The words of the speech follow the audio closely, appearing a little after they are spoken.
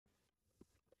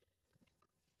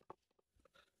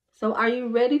So are you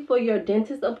ready for your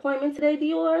dentist appointment today,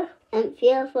 Dior? I'm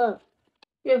fearful.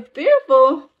 You're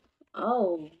fearful?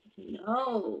 Oh,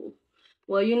 no.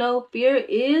 Well, you know, fear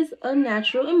is a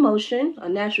natural emotion, a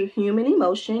natural human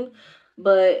emotion.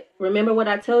 But remember what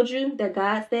I told you that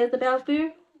God says about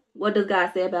fear? What does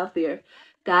God say about fear?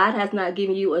 God has not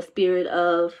given you a spirit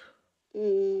of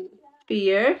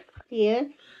fear,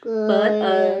 but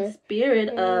a spirit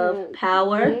of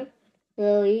power,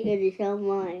 glory, and a sound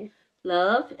mind.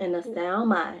 Love, and a sound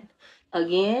mind.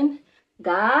 Again,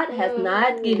 God has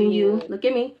not given you, look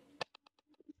at me,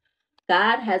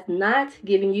 God has not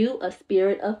given you a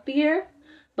spirit of fear,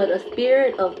 but a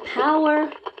spirit of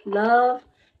power, love,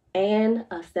 and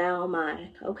a sound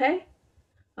mind. Okay?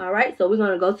 All right, so we're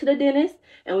going to go to the dentist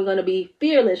and we're going to be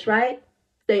fearless, right?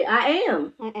 Say, I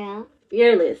am. I am.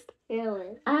 Fearless.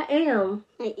 Fearless. I am.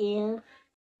 I am.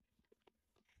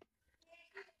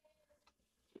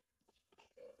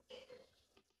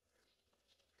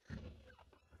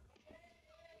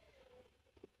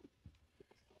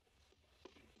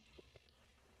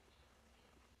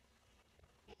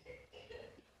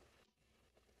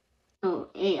 Oh,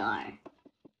 AR.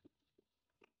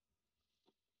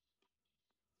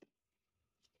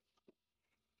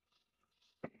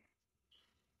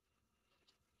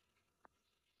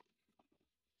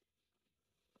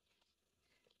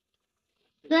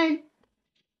 Good.